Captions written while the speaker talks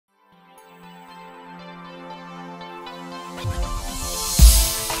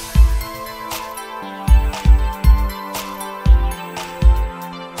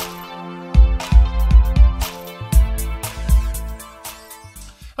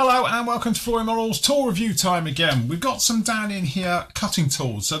Hello and welcome to Flooring Models tool review time again. We've got some down in here cutting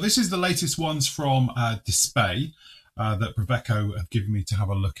tools. So this is the latest ones from DSPIAE that Rebecca have given me to have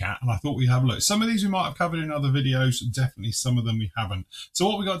a look at, and I thought we'd have a look. Some of these we might have covered in other videos, definitely some of them we haven't. So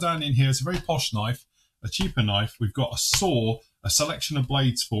what we got down in here is a very posh knife, a cheaper knife. We've got a saw, a selection of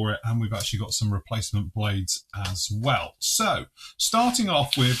blades for it, and we've actually got some replacement blades as well. So starting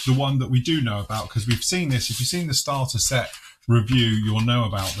off with the one that we do know about, because we've seen this. If you've seen the starter set review, you'll know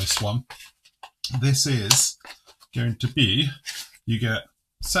about this one. This is going to be, you get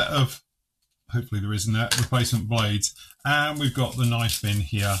a set of, hopefully there isn't there, replacement blades, and we've got the knife in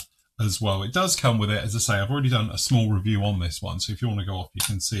here as well. It does come with it, as I say. I've already done a small review on this one, so if you want to go off you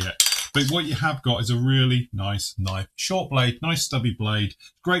can see it. But what you have got is a really nice knife, short blade, nice stubby blade,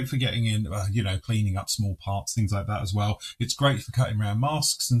 great for getting in, you know, cleaning up small parts, things like that as well. It's great for cutting around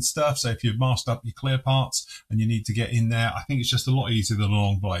masks and stuff. So if you've masked up your clear parts and you need to get in there, I think it's just a lot easier than a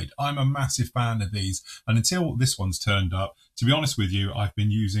long blade. I'm a massive fan of these, and until this one's turned up, to be honest with you, I've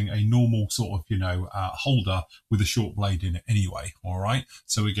been using a normal sort of, you know, holder with a short blade in it anyway. All right.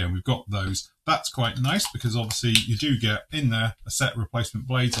 So again, we've got those. That's quite nice because obviously you do get in there a set of replacement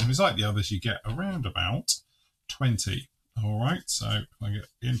blades, and if it's like the others, you get around about 20. All right. So if I get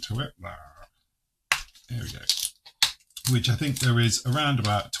into it, there we go. Which I think there is around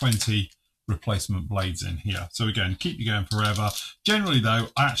about 20 replacement blades in here. So again, keep you going forever. Generally though,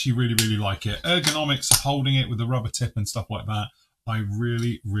 I actually really like it. Ergonomics of holding it with the rubber tip and stuff like that, I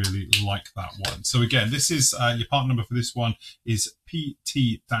really like that one. So again, this is your part number for this one is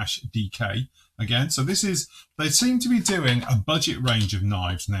PT-DK again. So this is, they seem to be doing a budget range of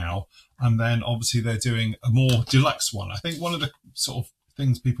knives now, and then obviously they're doing a more deluxe one. I think one of the sort of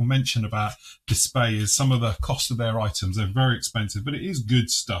things people mention about DSPIAE is some of the cost of their items. They're very expensive, but it is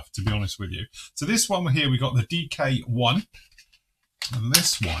good stuff, to be honest with you. So this one here, we got the DK1, and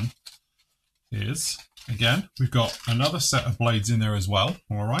this one is, again, we've got another set of blades in there as well.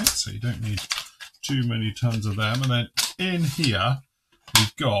 All right, so you don't need too many tons of them. And then in here,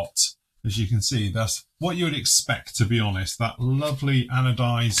 we've got, as you can see, that's what you would expect, to be honest, that lovely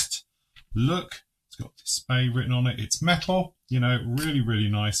anodized look. It's got DSPIAE written on it. It's metal, you know, really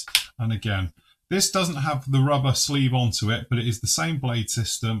nice. And again, this doesn't have the rubber sleeve onto it, but it is the same blade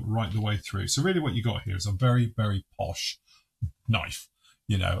system right the way through. So really what you got here is a very posh knife,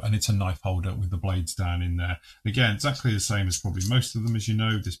 you know, and it's a knife holder with the blades down in there. Again, exactly the same as probably most of them, as you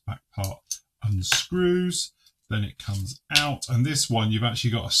know. This back part unscrews, then it comes out. And this one, you've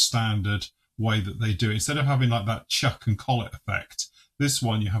actually got a standard way that they do it. Instead of having like that chuck and collet effect, this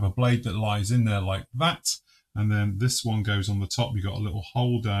one, you have a blade that lies in there like that. And then this one goes on the top. You've got a little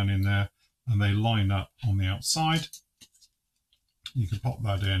hole down in there, and they line up on the outside. You can pop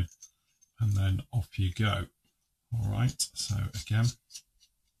that in, and then off you go. All right, so again,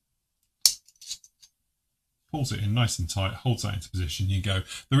 pulls it in nice and tight, holds that into position, you go.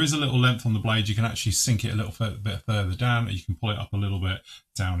 There is a little length on the blade. You can actually sink it a little bit further down, and you can pull it up a little bit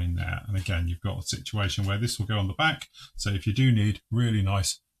down in there. And again, you've got a situation where this will go on the back. So if you do need really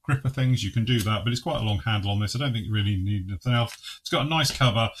nice gripper things, you can do that, but it's quite a long handle on this. I don't think you really need anything else. It's got a nice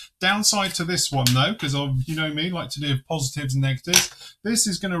cover. Downside to this one though, because you know me, like to do positives and negatives, this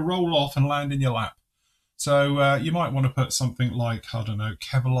is going to roll off and land in your lap. So you might want to put something like, I don't know,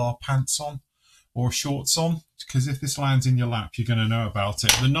 Kevlar pants on, or shorts on, because if this lands in your lap, you're going to know about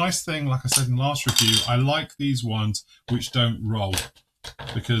it. The nice thing, like I said in the last review, I like these ones which don't roll,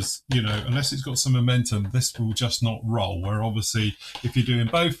 because, you know, unless it's got some momentum, this will just not roll. Where obviously, if you're doing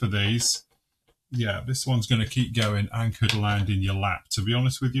both of these, yeah, this one's going to keep going and could land in your lap. To be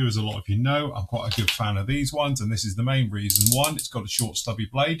honest with you, as a lot of you know, I'm quite a good fan of these ones, and this is the main reason. One, it's got a short stubby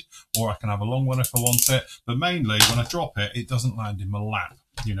blade, or I can have a long one if I want it, but mainly when I drop it, it doesn't land in my lap.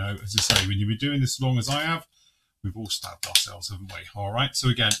 You know, as I say, when you've been doing this as long as I have, we've all stabbed ourselves, haven't we? All right, so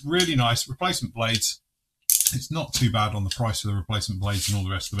again, really nice replacement blades. It's not too bad on the price of the replacement blades and all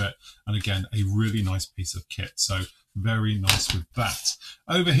the rest of it. And again, a really nice piece of kit. So very nice with that.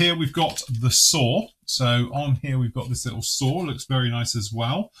 Over here, we've got the saw. So on here, we've got this little saw. Looks very nice as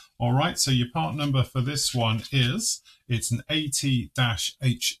well. All right, so your part number for this one is, it's an AT-HW.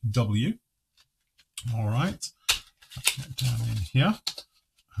 All right, let's get down in here.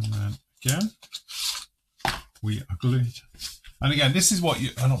 And then again, we are glued. And again, this is what you,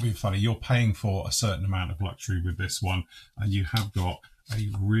 I'm not being funny, you're paying for a certain amount of luxury with this one, and you have got a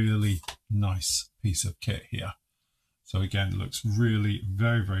really nice piece of kit here. So again, it looks really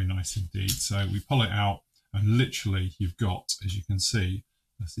very nice indeed. So we pull it out, and literally you've got, as you can see,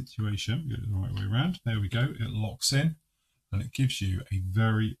 a situation, get it the right way around. There we go, it locks in, and it gives you a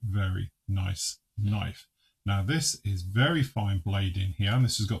very nice knife. Now this is very fine blade in here, and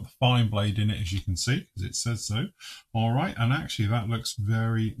this has got the fine blade in it, as you can see, because it says so. All right, and actually that looks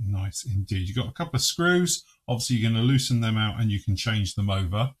very nice indeed. You've got a couple of screws. Obviously you're going to loosen them out and you can change them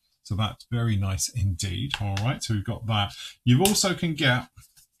over. So that's very nice indeed. All right, so we've got that. You also can get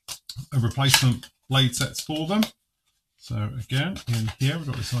a replacement blade sets for them. So again, in here we've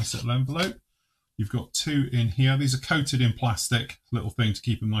got this nice little envelope. You've got 2 in here. These are coated in plastic, little thing to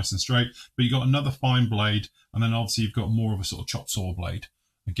keep them nice and straight. But you've got another fine blade, and then obviously you've got more of a sort of chop saw blade.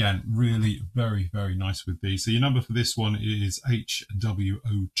 Again, really very, very nice with these. So your number for this one is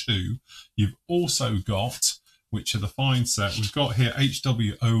HW02. You've also got, which are the fine set, we've got here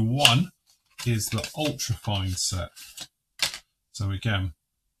HW01 is the ultra fine set. So again,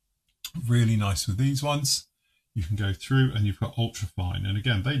 really nice with these ones. You can go through and you've got ultra fine, and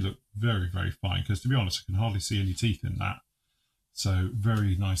again they look very, very fine, because to be honest I can hardly see any teeth in that. So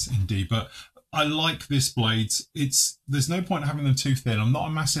very nice indeed. But I like this blades. There's no point having them too thin. I'm not a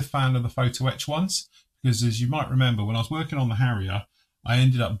massive fan of the photo etch ones, because as you might remember, when I was working on the Harrier I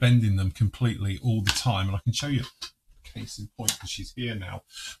ended up bending them completely all the time, and I can show you a case in point because she's here now.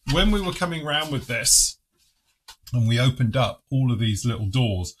 When we were coming around with this and we opened up all of these little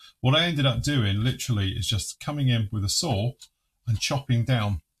doors, what I ended up doing literally is just coming in with a saw and chopping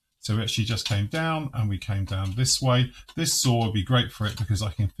down. So we actually just came down and we came down this way. This saw would be great for it because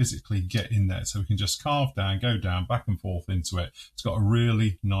I can physically get in there. So we can just carve down, go down, back and forth into it. It's got a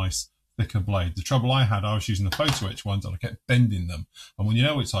really nice thicker blade. The trouble I had, I was using the photo etch ones and I kept bending them. And when you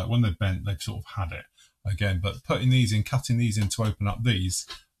know it's like, when they're bent, they've sort of had it again. But putting these in, cutting these in to open up these,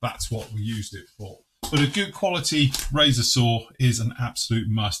 that's what we used it for. But a good quality razor saw is an absolute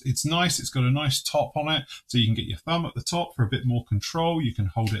must. It's nice, it's got a nice top on it, so you can get your thumb at the top for a bit more control. You can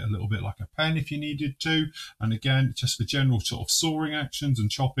hold it a little bit like a pen if you needed to. And again, just for general sort of sawing actions and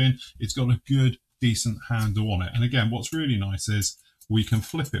chopping, it's got a good, decent handle on it. And again, what's really nice is we can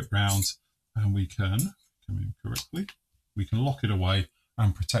flip it round and we can, come in correctly, we can lock it away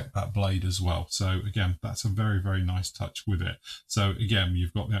and protect that blade as well. So again, that's a very, very nice touch with it. So again,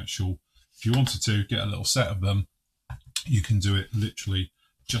 you've got the actual, if you wanted to get a little set of them, you can do it literally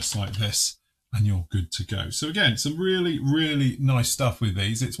just like this and you're good to go. So again, some really, really nice stuff with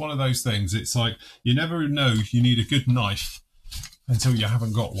these. It's one of those things, it's like you never know you need a good knife until you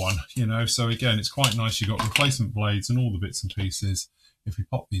haven't got one, you know. So again, it's quite nice. You've got replacement blades and all the bits and pieces if we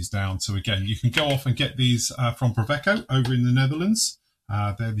pop these down. So again, you can go off and get these from Proveco over in the Netherlands.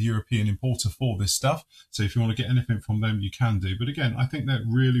 They're the European importer for this stuff. So if you want to get anything from them, you can do. But again, I think they're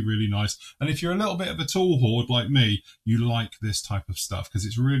really, really nice. And if you're a little bit of a tool hoard like me, you like this type of stuff because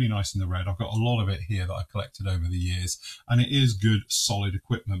it's really nice in the red. I've got a lot of it here that I've collected over the years, and it is good, solid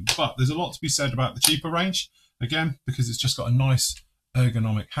equipment. But there's a lot to be said about the cheaper range, again, because it's just got a nice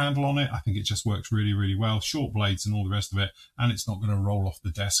ergonomic handle on it. I think it just works really, really well. Short blades and all the rest of it, and it's not going to roll off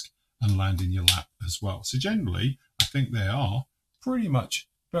the desk and land in your lap as well. So generally, I think they are pretty much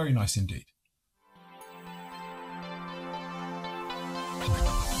very nice indeed.